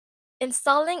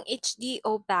Installing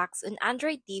HDO Box on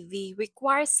Android TV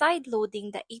requires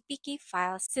side-loading the APK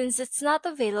files since it's not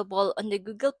available on the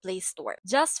Google Play Store.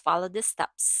 Just follow the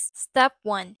steps. Step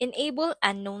 1. Enable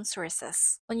unknown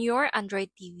sources. On your Android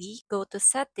TV, go to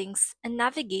Settings and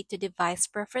navigate to Device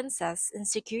Preferences and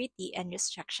Security and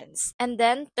Restrictions. And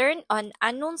then turn on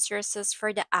unknown sources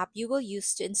for the app you will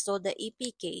use to install the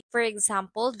APK, for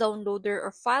example, Downloader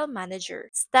or File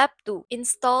Manager. Step 2.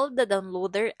 Install the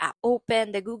Downloader app.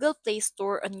 Open the Google Play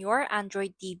Store on your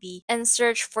Android TV and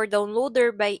search for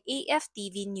Downloader by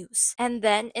AFTV News. And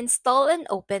then install and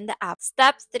open the app.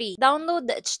 Step 3. Download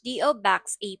the HDO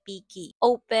Box APK.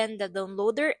 Open the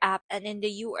Downloader app and in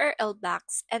the URL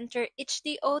box, enter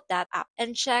hdo.app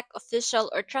and check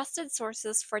official or trusted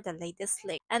sources for the latest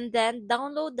link. And then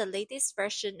download the latest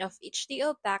version of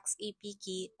HDO Box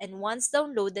APK and once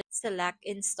downloaded, select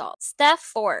Install. Step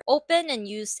 4. Open and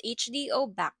use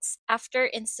HDO Box. After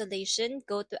installation,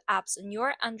 go to Apps on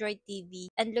your Android TV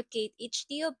and locate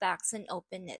HDO Box and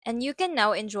open it. And you can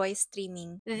now enjoy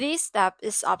streaming. This step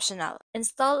is optional.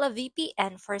 Install a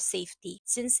VPN for safety.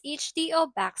 Since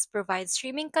HDO Box provides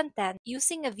streaming content,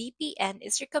 using a VPN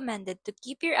is recommended to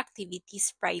keep your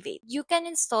activities private. You can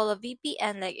install a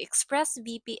VPN like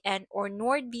ExpressVPN or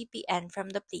NordVPN from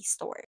the Play Store.